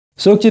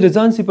څوک چې د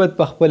ځان صفت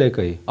په خپله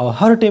کوي او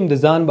هر ټیم د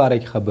ځان باره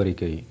کې خبرې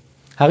کوي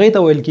هغې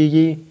ته ویل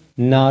کېږي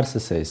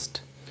نارسسسټ.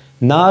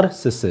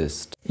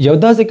 نارسسسټ یو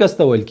داسې کس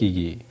ته ویل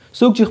کېږي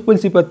څوک چې خپل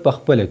صفت په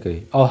خپله کوي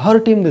او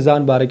هر ټیم د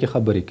ځان باره کې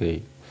خبرې کوي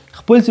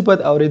خپل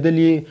صفت اورېدل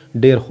یې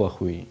ډېر خوښ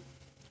وي.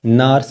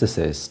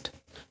 نارسسسټ.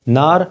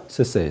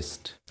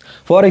 نارسسسټ.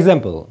 For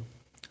example,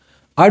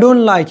 I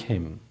don't like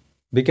him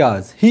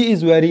because he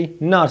is very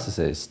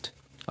narcissist.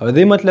 او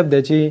دې مطلب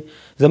دی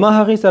چې زما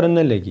هغې سره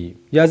نه لګي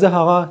یا زه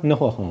هغه نه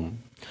خوښوم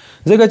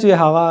ځکه چې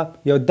هغه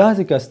یو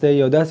داسې کس دی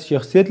یو داسې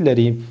شخصیت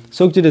لري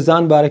څوک چې د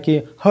ځان باره کې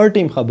هر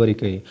ټیم خبرې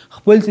کوي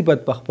خپل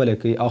صفت په خپله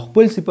کوي او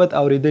خپل صفت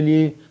اورېدل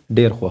یې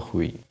ډېر خوښ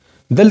وي.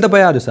 دلته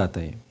په یاد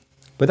وساتئ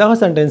په دغه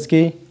سنټنس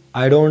کې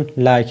I don't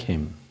like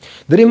him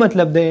د دې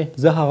مطلب دی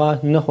زه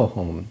هغه نه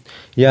خوښوم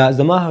یا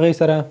زما هغې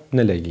سره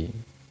نه لګي.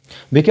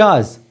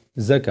 Because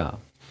ځکه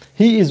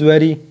he is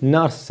very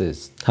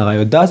narcissist هغه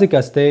یو داسې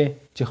کس دی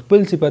چې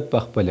خپل صفت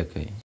په خپله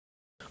کوي.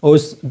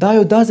 اوس دا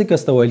یو داسې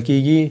کس ته ویل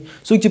کېږي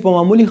څوک چې په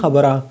معمولي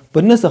خبره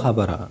په نڅه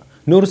خبره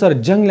نور سره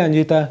جنګ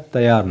لانجې ته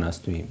تیار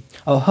ناست وي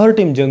او هر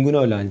ټیم جنګونه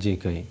او لانجې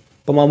کوي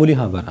په معمولي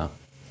خبره.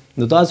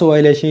 نو تاسو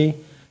ویلی شئ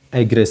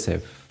اګریسیو.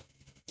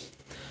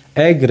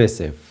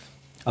 اګریسیو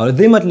او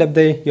دې مطلب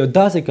دی یو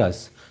داسې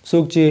کس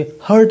څوک چې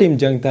هر ټیم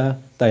جنګ ته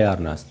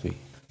تیار ناست وي.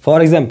 For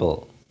example,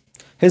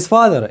 his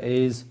father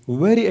is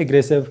very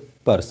aggressive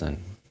person.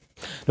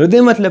 نو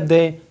دې مطلب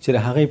دی چې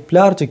د هغې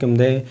پلار چې کوم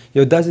دی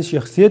یو داسې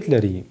شخصیت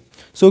لري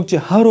څوک چې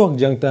هر وخت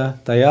جنګ ته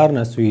تیار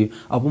ناست وي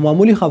او په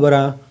معمولي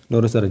خبره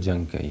نورو سره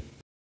جنګ کوي.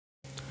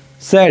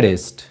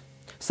 سیډسټ.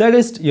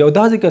 سیډسټ یو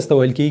داسې کس ته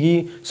ویل کېږي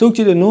څوک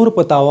چې د نور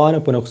په تاوان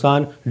او په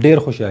نقصان ډېر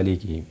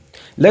خوشحالېږي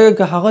لکه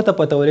که هغه ته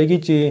پته ولګي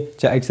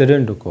چې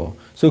اکسیډنټ وکړو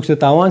څوک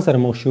چې تاوان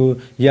سره مخ شو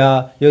یا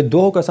یو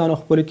دوه کسانو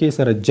خپلو کې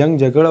سره جنګ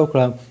جګړه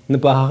وکړه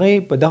نو په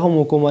هغې په دغه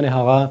موقعو باندې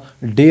هغه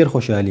ډېر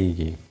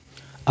خوشحالېږي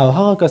او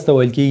هغه کس ته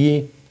ویل کېږي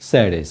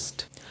سیډسټ.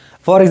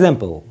 For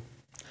example,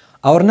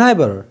 our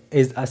neighbor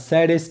is a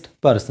saddest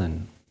person.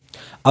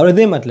 او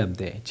دې مطلب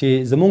دی چې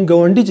زمونږ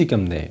ګاونډي چې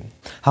کوم دی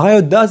هغه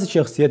یو داسې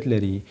شخصیت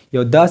لري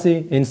یو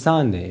داسې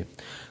انسان دی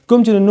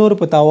کوم چې د نورو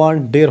په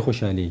تاوان ډېر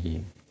خوشحالېږي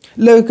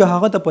لکه که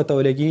هغه ته پته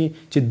ولګي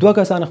چې دوه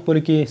کسان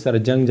خپلو کې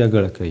سره جنګ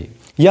جګړه کوي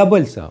یا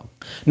بل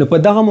څه نو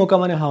په دغه موقع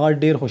باندې هغه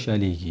ډېر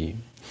خوشحالېږي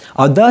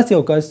او داسې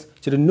یو کس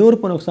چې د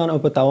نور په نقصان او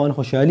په تاوان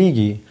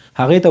خوشحالېږي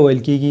هغې ته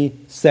ویل کېږي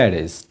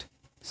سیډسټ.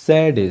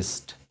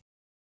 سیډسټ.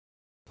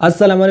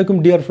 Assalamu alaikum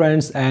dear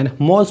friends and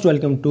most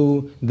welcome to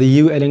the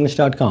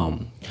ulenglish.com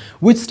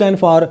which stand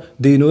for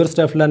the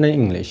University of Learn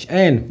English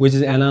and which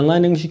is an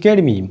online English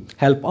academy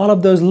help all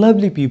of those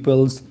lovely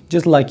peoples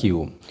just like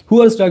you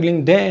who are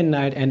struggling day and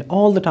night and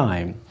all the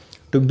time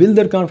to build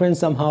their confidence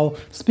somehow,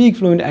 speak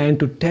fluent and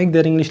to take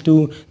their English to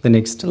the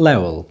next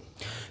level.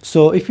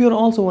 So if you're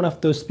also one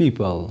of those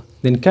people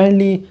then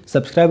kindly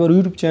subscribe our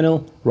YouTube channel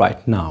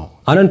right now.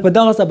 نن په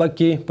دغه سبق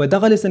کې په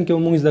دغه لیسن کې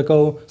موږ زده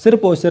کوو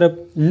صرف او صرف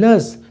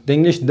لس د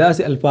انګلیش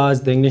داسې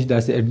الفاظ د انګلیش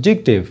داسې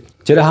ایڈجیکټیو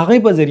چې د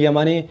هغې په ذریعه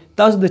باندې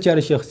تاسو د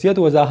چا شخصیت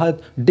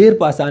وضاحت ډېر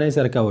په اسانۍ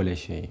سره کولی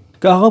شئ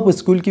که هغه په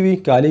سکول کې وي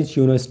کالج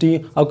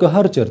یونیورسټي او که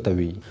هر چېرته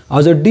وي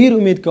او زه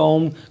ډېر امید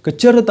کوم که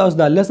چېرته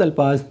تاسو دا لس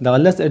الفاظ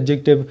دغه لس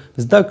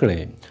ایڈجیکټیو زده کړئ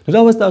نو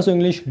دا به ستاسو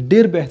انګلیش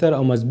ډېر بهتر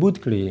او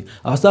مضبوط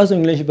کړي او ستاسو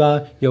انګلیش به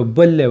یو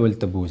بل لیول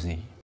ته بوځي.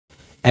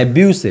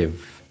 ابیوسیو.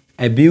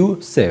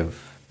 ابیوسیو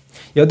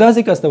یو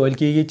داسې کس ته ویل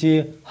کېږي چې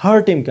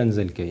هر ټیم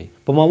کنزل کوي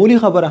په معمولي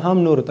خبره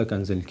هم نورو ته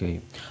کنزل کوي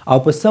او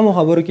په سمو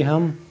خبرو کې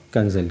هم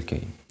کنزل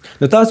کوي.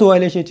 نو تاسو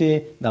ویلی شئ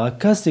چې دغه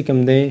کس چې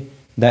کوم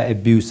دی دا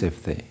ابیوسیو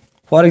دی.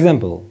 For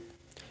example,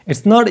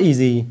 it's not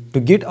easy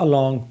to get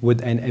along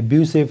with an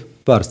abusive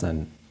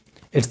person.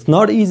 It's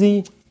not easy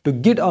to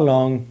get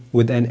along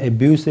with an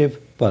abusive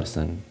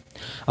person.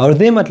 او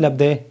دې مطلب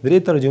دی درې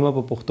ترجمه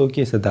په پښتو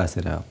کې څه داسې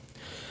ده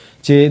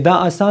چې دا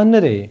آسان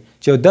نه دی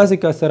چې یو داسې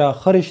کس سره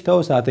ښه رشته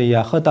وساتئ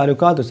یا ښه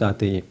تعلقات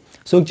وساتئ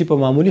څوک چې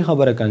په معمولي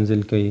خبره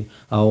کنزل کوي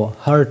او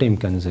هر ټیم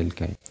کنزل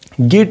کوي.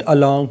 get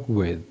along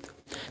with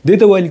دې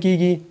ته ویل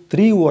کېږي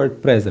 3 word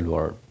phrasal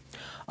verb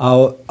او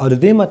د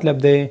دې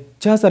مطلب دی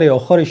چا سره یو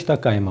ښه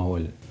رشته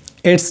قایمول.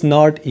 it's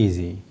not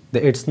easy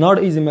د it's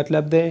not easy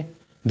مطلب دی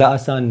دا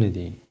آسان نه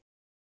دی.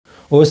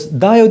 اوس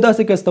دا یو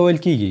داسې کس ته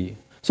ویل کېږي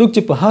څوک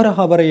چې په هره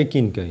خبره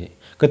یقین کوي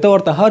که ته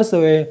ورته هر څه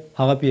وایې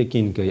هغه په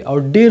یقین کوي او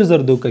ډېر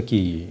زر دوکه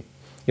کېږي.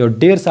 یو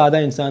ډېر ساده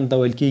انسان ته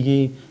ویل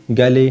کېږي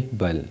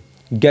ګلیبل.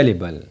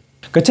 ګلیبل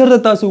که چېرته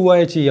تاسو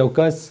ووایئ چې یو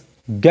کس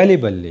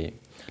ګلیبل دی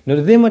نو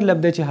د دې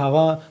مطلب دی چې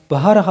هغه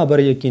په هره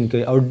خبره یقین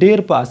کوي او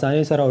ډېر په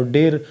اسانۍ سره او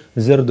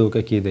ډېر زر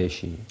دوکه کېدی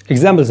شي.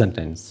 example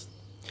sentence,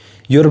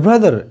 your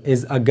brother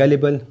is a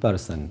gullible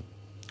person.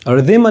 او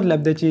د دې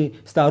مطلب دی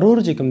چې ستا ورور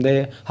چې کوم دی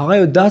هغه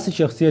یو داسې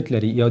شخصیت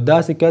لري یو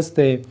داسې کس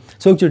دی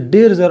څوک چې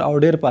ډېر زر او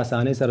ډېر په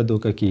اسانۍ سره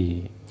دوکه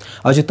کېږي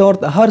او چې ته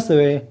ورته هر څه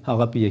وایې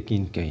هغه په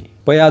یقین کوي.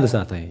 په یاد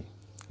وساتئ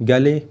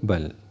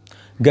ګلیبل.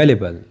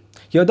 ګلیبل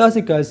یو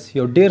داسې کس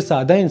یو ډېر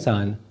ساده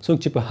انسان څوک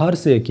چې په هر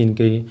څه یقین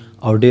کوي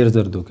او ډېر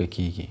زر دوکه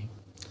کېږي.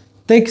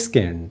 thick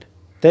skinned.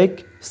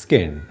 thick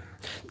skinned.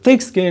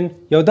 thick skinned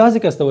یو داسې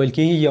کس ته ویل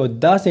کېږي یو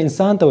داسې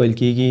انسان ته ویل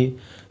کېږي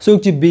څوک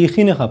چې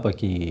بیخي نه خفه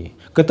کیږي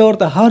که ته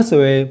ورته هر څه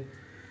وایې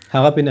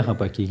هغه پې نه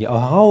خفه کیږي او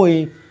هغه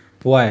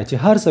وایي چې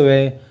هر څه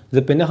وایې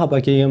زه پې نه خفه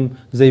کیږم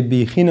زه یې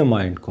بیخي نه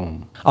مایند کوم.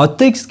 او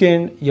thick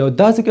skinned یو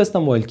داسې کس ته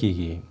ویل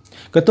کیږي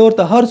که ته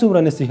ورته هر څومره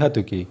نصیحت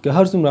وکړي که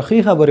هر څومره ښې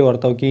خبرې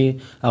ورته وکړي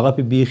هغه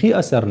پې بیخي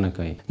اثر نه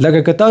کوي. لکه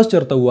که تاسو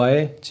چېرته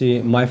ووایئ چې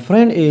my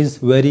friend is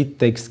very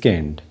thick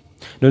skinned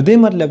نو دې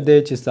مطلب دی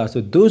چې ستاسو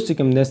دوست چې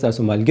کوم دی ستاسو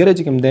ملګری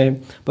چې کوم دی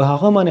په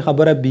هغه باندې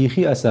خبره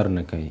بیخي اثر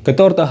نه کوي. که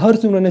ته ورته هر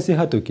څومره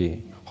نصیحت وکړي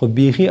خو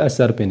بیخي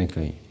اثر پې نه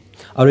کوي.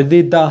 او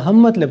دې دا هم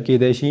مطلب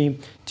کیدای شي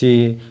چې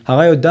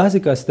هغه یو داسې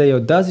کس دی یو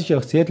داسې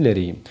شخصیت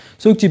لري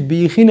څوک چې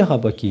بیخي نه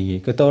خفه کیږي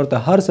که ته ورته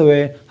هر څه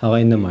وایې هغه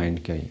یې نه مایند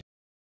کوي.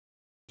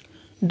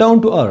 down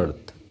to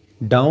earth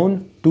down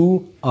to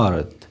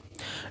earth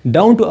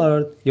down to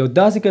earth یو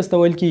داسې کس ته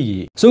ویل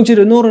کیږي څوک چې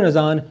د نورو نه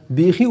ځان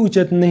بیخي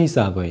اوچت نه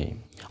حسابوي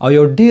او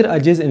یو ډیر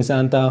عاجز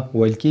انسان ته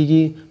ویل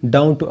کیږي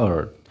down to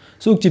earth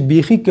څوک چې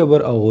بیخي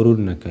کبر او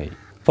غرور نه کوي.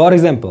 For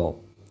example,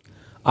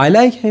 I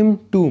like him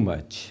too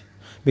much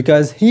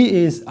because he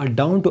is a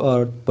down to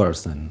earth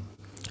person.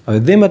 او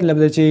دې مطلب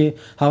دی چې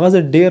هغه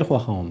زه ډیر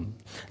خوښوم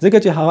ځکه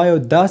چې هغه یو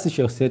داسې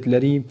شخصیت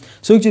لري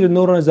څوک چې د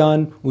نورو نه ځان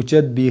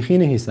اوچت بیخي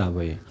نه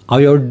حسابوي او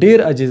یو ډیر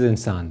عاجز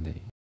انسان دی.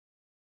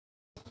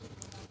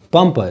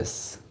 پمپس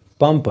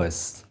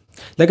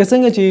لکه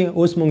څنګه چې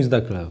اوس موږ زده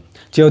کړه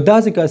چې یو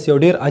داسې کس یو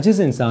ډیر عاجز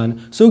انسان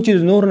څوک چې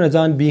د نورو نه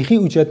ځان بیخي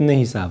اوچت نه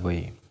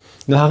حسابوي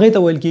نو هغې ته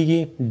ویل کیږي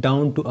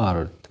down to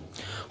earth.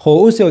 خو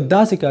اوس یو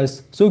داسې کس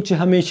څوک چې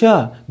همیشه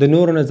د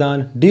نورو نه ځان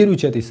ډیر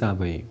اوچت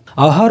حسابوي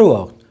او هر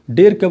وخت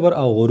ډیر کبر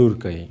او غرور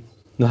کوي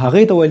نو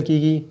هغې ته ویل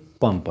کیږي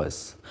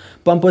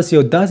پمپس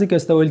یو داسې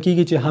کس ته ویل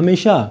کیږي چې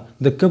همیشه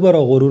د کبر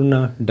او غرور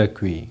نه ډک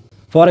وي.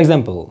 For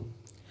example,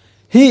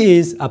 he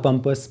is a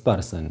pompous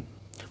person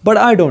but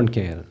I don't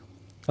care.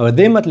 او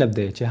دې مطلب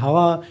دی چې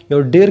هغه یو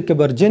ډیر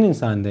کبرجن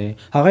انسان دی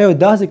هغه یو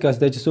داسې کس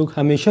دی چې څوک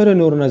همیشه د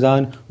نورو نه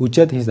ځان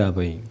اوچت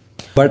حسابوي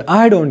but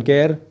I don't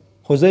care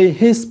خو زه یې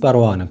هیڅ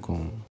پروا نه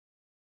کوم.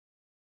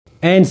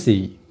 NC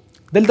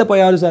دلته په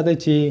یاد وساتئ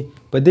چې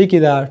په دې کې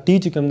دا ټي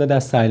چې کوم ده دا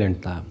سایلنټ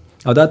ده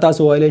او دا تاسو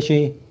ویلی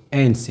شئ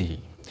NC.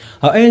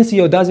 او NC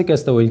یو داسې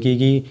کس ته ویل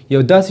کیږي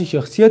یو داسې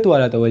شخصیت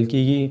والا ته ویل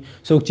کیږي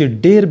څوک چې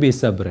ډیر بې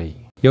صبره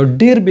یو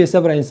ډیر بې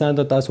صبره انسان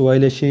ته تاسو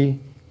ویلی شئ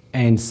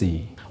NC.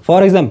 For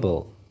example,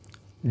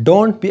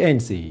 don't be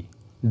NC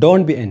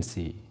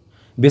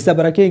بې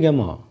صبره کېږه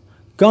مه.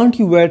 can't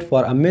you wait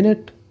for a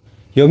minute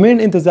یو منټ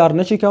انتظار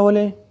نشي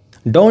کولی.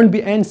 don't be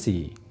NC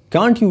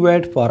can't you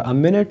wait for a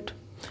minute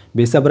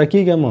بې صبره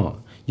کېږه مه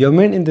یو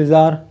منټ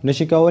انتظار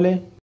نشي کولی.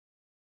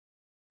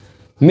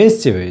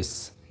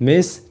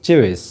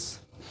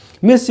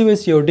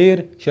 mischievous یو ډیر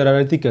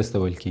شرارتي کس ته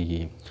ویل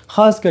کیږي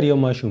خاص کر یو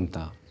ماشوم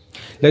ته.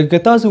 لکه که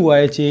تاسو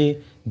وایئ چې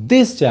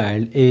this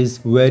child is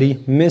very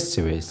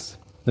mischievous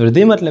نو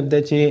دې مطلب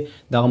دی چې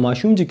دغه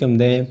ماشوم چې کوم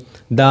دی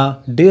دا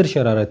ډیر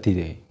شرارتي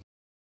دی.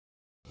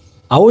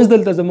 اوس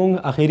دلته زموږ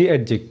اخیری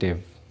ایڈجیکټیو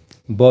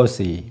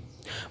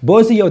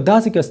بوسي یو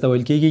داسې کس ته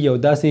ویل کیږي یو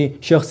داسې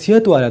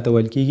شخصیت والا ته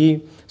ویل کیږي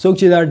څوک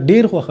چې دا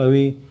ډیر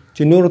خوښوي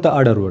چې نورو ته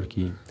اډر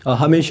ورکړي او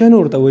همیشه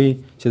نورو ته وایي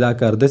چې دا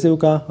کار داسې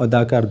وکړه او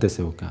دا کار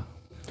داسې وکړه.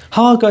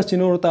 هغه کس چې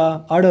نورو ته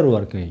اډر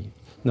ورکوي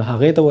نو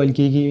هغې ته ویل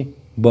کیږي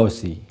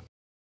بوسي.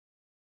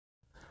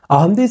 او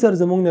همدې سره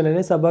زموږ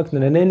نننی سبق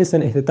نننی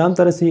لیسن اختتام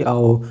ته رسي او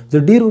زه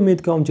ډیر امید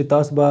کوم چې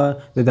تاسو به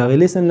د دغه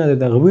لیسن نه د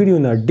دغه ویډیو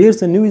نه ډیر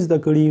څه نوي زده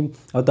کړي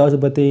او تاسو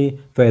به ترې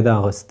فایده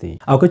اخیستئ.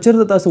 او که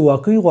چېرته تاسو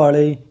واقعي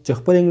غواړئ چې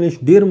خپل انګلیش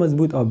ډیر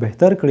مضبوط او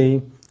بهتر کړئ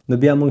نو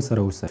بیا موږ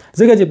سره اوسئ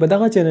ځکه چې په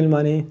دغه چینل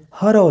باندې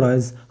هره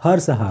ورځ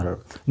هر سهار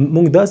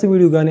موږ داسې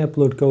ویډیوګانې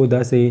اپلوډ کوو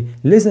داسې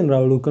لیسن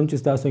راوړو کوم چې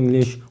ستاسو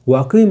انګلیش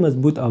واقعي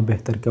مضبوط او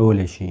بهتر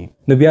کولی شي.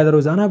 نو بیا د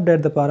روزانه اپډیټ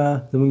دپاره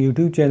زموږ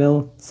یوټیوب چینل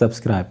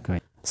سبسکرایب کړئ.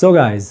 So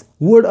guys,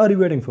 what are you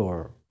waiting for?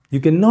 You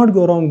cannot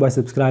go wrong by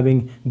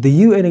subscribing the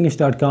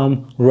youinenglish.com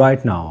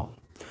right now.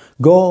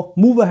 Go,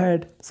 move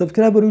ahead,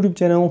 subscribe our YouTube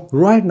channel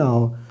right now,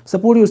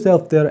 support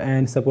yourself there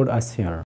and support us here.